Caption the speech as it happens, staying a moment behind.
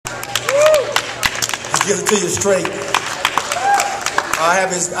Get it to you straight. I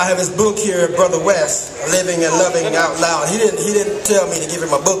have his book here, Brother West, Living and Loving Out Loud. He didn't tell me to give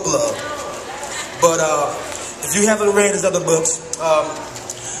him a book club. But if you haven't read his other books,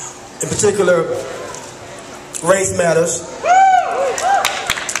 in particular, Race Matters,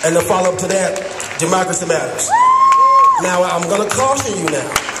 and the follow-up to that, Democracy Matters. Now, I'm going to caution you now.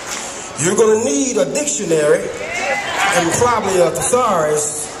 You're going to need a dictionary and probably a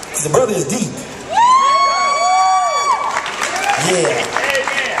thesaurus, because the brother is deep. Yeah.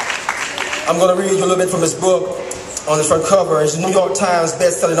 I'm going to read you a little bit from his book on the front cover. He's a New York Times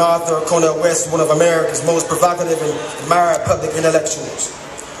best-selling author. Cornel West, one of America's most provocative and admired public intellectuals.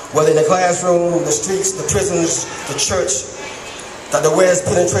 Whether in the classroom, the streets, the prisons, the church, Dr. West's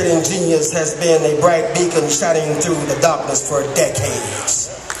penetrating genius has been a bright beacon shining through the darkness for decades.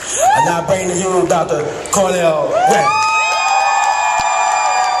 And now I bring to you Dr. Cornel West.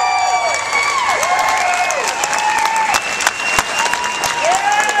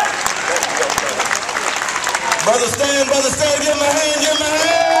 Brother Stan, give my hand, give my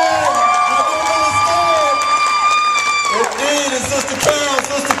hand. Brother Stan. Indeed, and Sister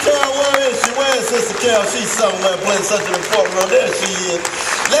Carol, where is she? Where is Sister Carol? She's somewhere playing such an important role. There she is.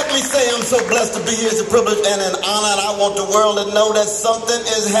 Let me say I'm so blessed to be here. It's a privilege and an honor, and I want the world to know that something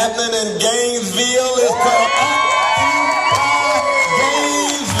is happening in Gainesville. It's called Occupy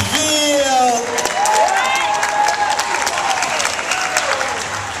Gainesville.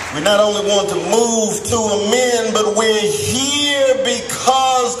 We not only want to move to amend, but we're here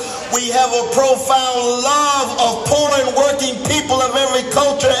because we have a profound love of poor and working people of every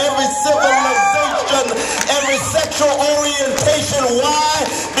culture, every civilization, every sexual orientation. Why?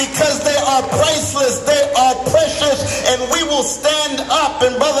 Because they are priceless, they are precious, and we will stand up.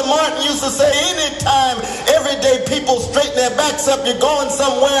 And Brother Martin used to say, anytime, every day people straighten their backs up, you're going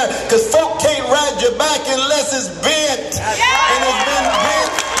somewhere, because folk can't ride your back unless it's bent. And it's been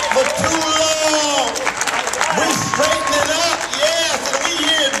bent for too long. We straighten it up, yes, and we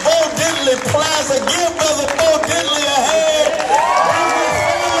here at Bo Diddley Plaza. Give Brother Bo Diddley a hand.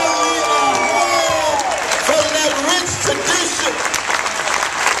 We are home from that rich tradition.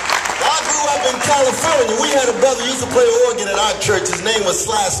 I grew up in California. We had a brother who used to play organ at our church. His name was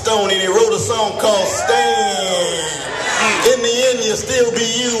Sly Stone, and he wrote a song called Stand. In the end, you'll still be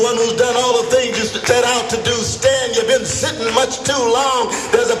you, one who's done all the things you set out to do. Stand, you've been sitting much too long.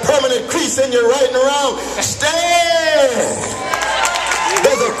 There's a permanent crease in your right and around. Stand.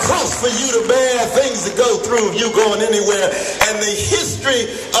 There's a cross for you to bear, things to go through if you going anywhere. And the history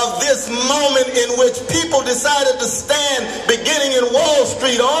of this moment in which people decided to stand, beginning in Wall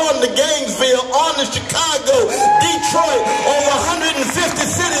Street, on to Gainesville, on to Chicago, Detroit, over 150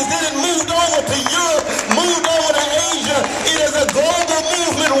 cities. Then it moved over to Europe, moved over to Asia. It is a global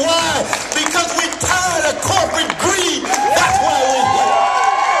movement. Why? Because we're tired of corporate greed. That's why we're here.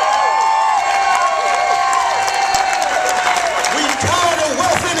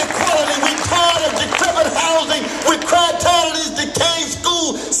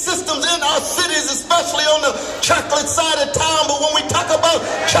 Cities, especially on the chocolate side of town. But when we talk about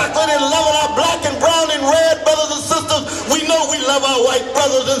chocolate and loving our black and brown and red brothers and sisters, we know we love our white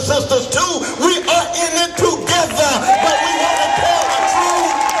brothers and sisters too. We are in it together, but we want to tell the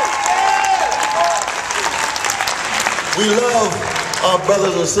truth. We love our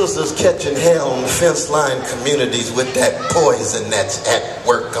brothers and sisters catching hell in fence line communities with that poison that's at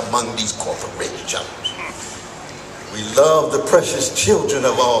work among these corporations. We love the precious children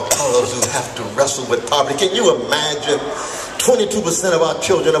of all colors who have to wrestle with poverty. Can you imagine 22% of our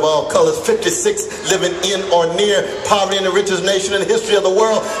children of all colors, 56 living in or near poverty in the richest nation in the history of the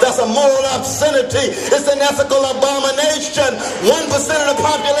world? That's a moral obscenity. It's an ethical abomination. 1% of the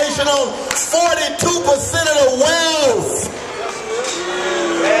population on 42% of the wealth.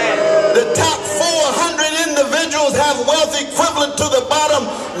 The top 400 individuals have wealth equivalent to the bottom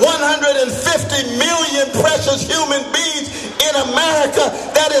 150 million precious human beings in America.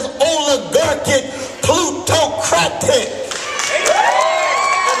 That is oligarchic, plutocratic.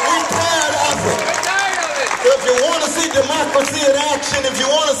 And we're tired of it. If you want to see democracy in action, if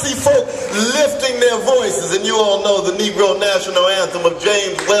you want to see folk lifting their voices, and you all know the Negro National Anthem of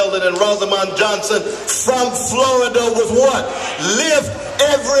James Weldon and Rosamond Johnson from Florida was what? Lift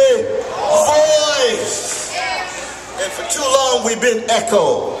every voice. And for too long we've been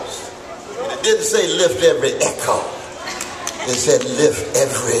echoes. And it didn't say lift every echo. It said lift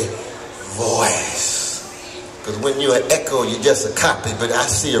every voice. Because when you're an echo, you're just a copy, but I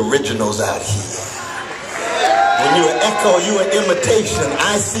see originals out here. When you're an echo, you're an imitation.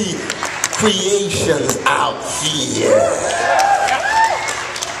 I see creations out here.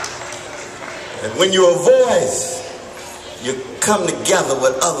 And when you're a voice, you come together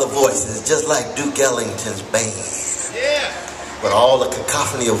with other voices, just like Duke Ellington's band. Yeah. But all the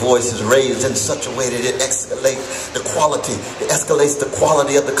cacophony of voices raised in such a way that it escalates the quality. It escalates the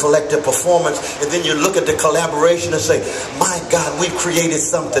quality of the collective performance. And then you look at the collaboration and say, my God, we've created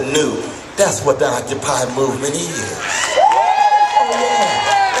something new. That's what the Occupy movement is. Oh yeah,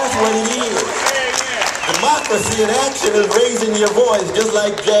 that's what it is. Democracy in action is raising your voice, just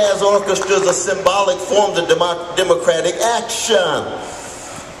like jazz orchestras are symbolic forms of democratic action.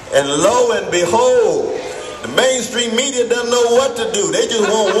 And lo and behold, the mainstream media doesn't know what to do. They just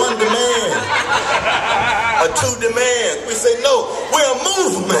want one demand or two demands. We say, no, we're a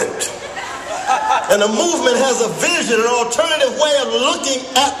movement. And a movement has a vision, an alternative way of looking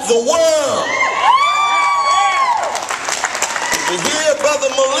at the world. Did you hear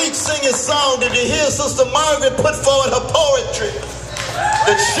Brother Malik sing his song? Did you hear Sister Margaret put forward her poetry?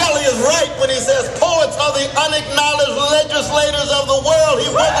 That Shelley is right when he says poets are the unacknowledged legislators of the world.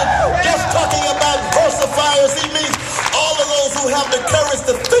 He wasn't just talking about versifiers. He means all of those who have the courage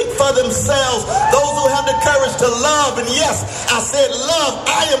to think for themselves, those who have the courage to love. And yes, I said love.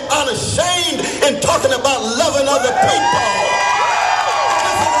 I am unashamed in talking about loving other people.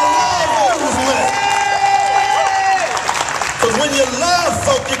 This is a love movement. Because when you love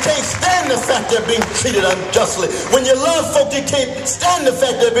folk, you can't stand the fact they're being treated unjustly. When you love folk, you can't stand the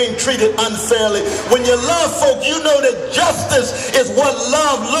fact they're being treated unfairly. When you love folk, you know that justice is what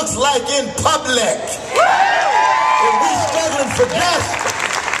love looks like in public. And we struggling for justice.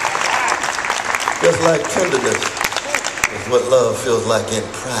 Just like tenderness is what love feels like in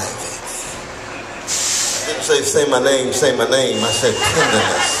private. I didn't say my name, say my name. I said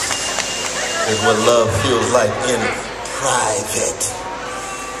tenderness is what love feels like in private.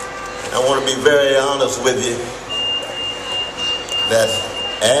 I want to be very honest with you that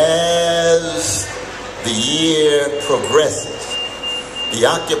as the year progresses, the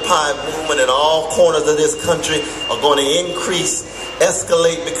Occupy movement in all corners of this country are going to increase,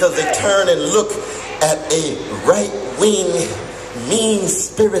 escalate, because they turn and look at a right-wing,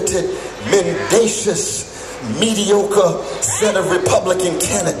 mean-spirited, mendacious, mediocre set of Republican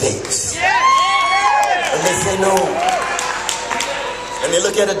candidates. And they say no. And they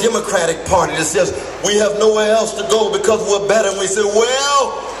look at a Democratic Party that says, we have nowhere else to go because we're better. And we say, well,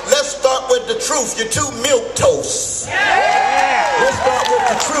 let's start with the truth. You're too milquetoast. Let's start with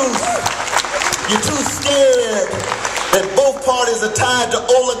the truth. You're too scared that both parties are tied to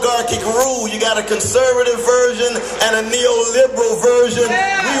oligarchic rule. You got a conservative version and a neoliberal version.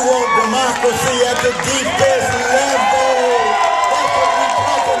 We want democracy at the deepest level. That's what we're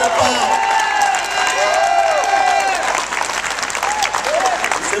talking about.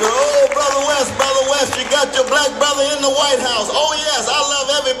 Oh, Brother West, you got your black brother in the White House. Oh, yes, I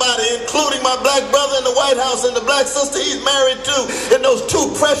love everybody, including my black brother in the White House and the black sister he's married to, and those two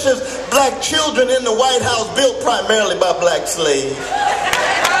precious black children in the White House built primarily by black slaves.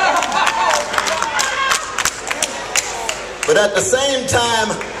 But at the same time,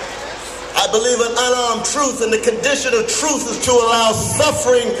 I believe in unarmed truth, and the condition of truth is to allow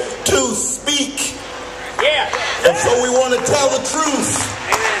suffering to speak. Yeah. And so we want to tell the truth.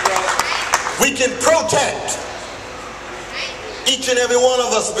 We can protect each and every one of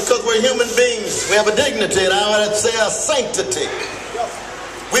us because we're human beings. We have a dignity, and I would say a sanctity.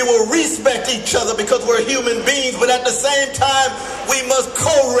 We will respect each other because we're human beings, but at the same time, we must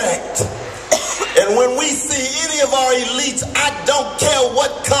correct. And when we see any of our elites, I don't care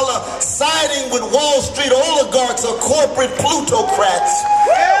what color, siding with Wall Street oligarchs or corporate plutocrats.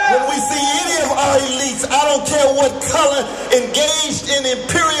 When we see any of our elites, I don't care what color, engaged in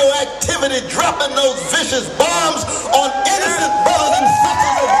imperial activity, dropping those vicious bombs on innocent brothers and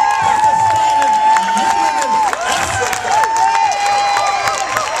sisters of Pakistan and Yemen and Africa.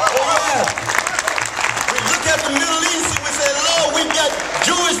 Oh yeah. We look at the Middle East and we say, Lord, we've got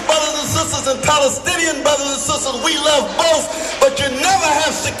Jewish brothers and sisters and Palestinian brothers and sisters. We love both, but you never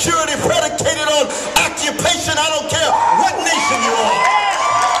have security predicated on occupation. I don't care what nation you are.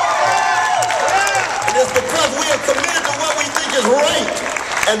 And it's because we are committed to what we think is right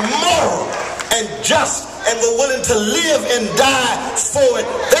and moral and just, and we're willing to live and die for it.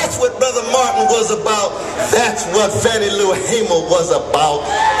 That's what Brother Martin was about. That's what Fannie Lou Hamer was about.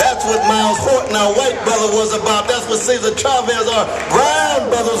 That's what Miles Horton, our white brother, was about. That's what Cesar Chavez, our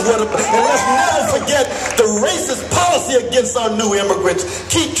brown brothers, were about. And let's never forget the racist policy against our new immigrants.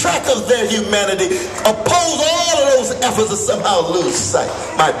 Keep track of their humanity. Oppose all of those efforts to somehow lose sight,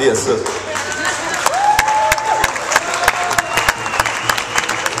 my dear sister.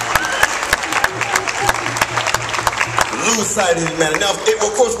 society of humanity. Now,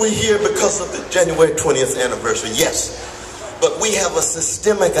 of course, we're here because of the January 20th anniversary, yes. But we have a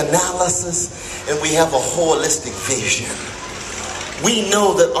systemic analysis and we have a holistic vision. We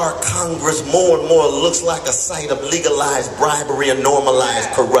know that our Congress more and more looks like a site of legalized bribery and normalized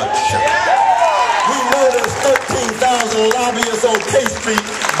corruption. We know there's 13,000 lobbyists on K Street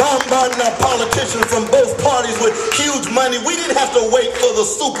bombarding our politicians from both parties with huge money. We didn't have to wait for the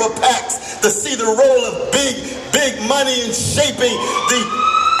super PACs to see the role of big money in shaping the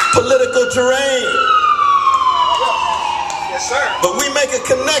political terrain. Yes, sir. But we make a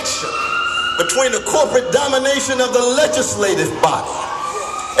connection between the corporate domination of the legislative body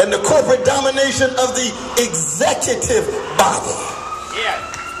and the corporate domination of the executive body. Yeah.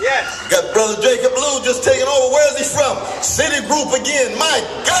 Yes. Got Brother Jacob Blue just taking over. Where is he from? Citigroup again. My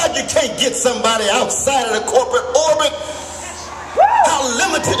God, you can't get somebody outside of the corporate orbit. How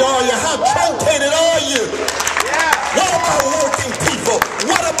limited are you? How truncated are you? Yeah. What about working people?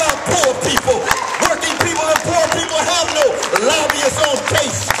 What about poor people? Working people and poor people have no lobbyists on K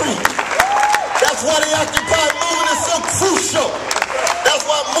Street. That's why the Occupy movement is so crucial. That's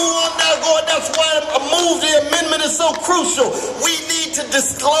why that's why the amendment is so crucial. We need to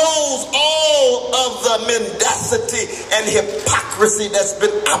disclose all of the mendacity and hypocrisy that's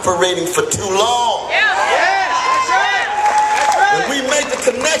been operating for too long. Yeah. Yes, that's right. That's right. And we make the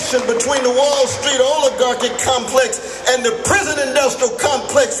connection between the Wall Street oligarchic complex and the prison industrial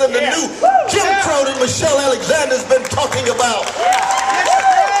complex and the new Jim Crow that Michelle Alexander's been talking about.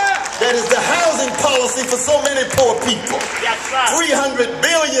 That is the housing policy for so many poor people. That's right. $300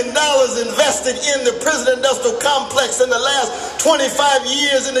 billion invested in the prison industrial complex in the last 25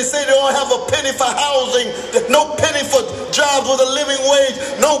 years, and they say they don't have a penny for housing, no penny for jobs with a living wage,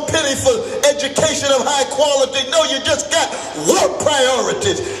 no penny for education of high quality. No, you just got war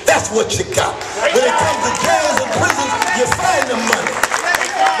priorities. That's what you got. When it comes to jails and prisons, you find the money.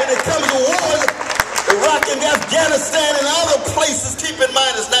 When it comes to wars, Iraq and Afghanistan and other places, keep in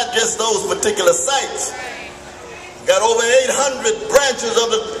mind it's not just those particular sites. Got over 800 branches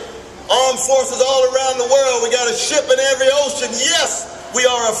of the armed forces all around the world. We got a ship in every ocean. Yes, we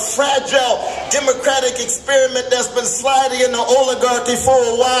are a fragile democratic experiment that's been sliding in the oligarchy for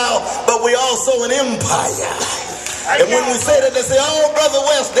a while, but we're also an empire. And when we say that, they say, oh, Brother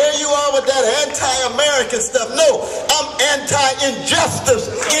West, there you are with that anti-American stuff. No, I'm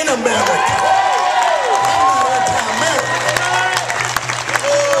anti-injustice in America.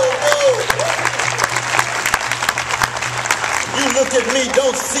 Look at me,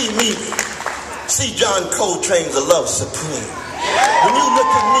 don't see me. See John Coltrane's The Love Supreme. When you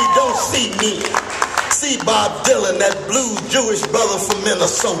look at me, don't see me. See Bob Dylan, that blues Jewish brother from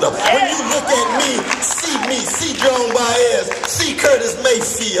Minnesota. When you look at me, see Joan Baez, see Curtis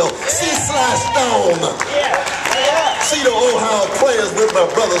Mayfield, see Sly Stone. See the Ohio players with my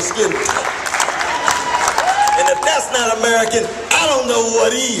brother Skin Tight. And if that's not American, I don't know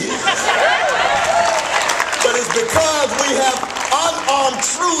what is. But it's because we have unarmed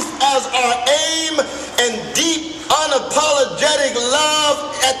truth as our aim and deep, unapologetic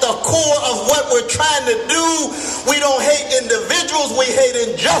love at the core of what we're trying to do. We don't hate individuals. We hate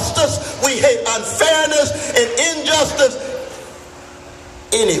injustice. We hate unfairness and injustice.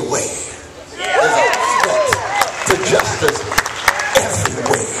 Anyway, there's a threat to justice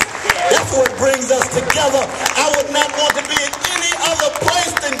everywhere. That's what brings us together. I would not want to be in any other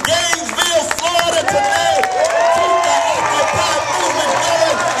place than Gainesville, Florida today. Keep the Occupy movement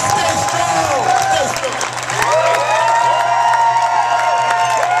going. Stay strong. Stay strong.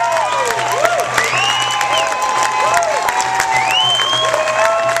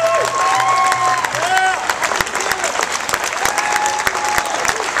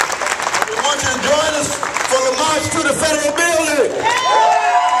 We want you to join us for the march to the federal building.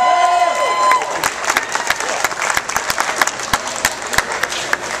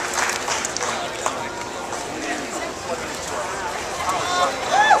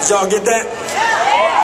 Did y'all get that?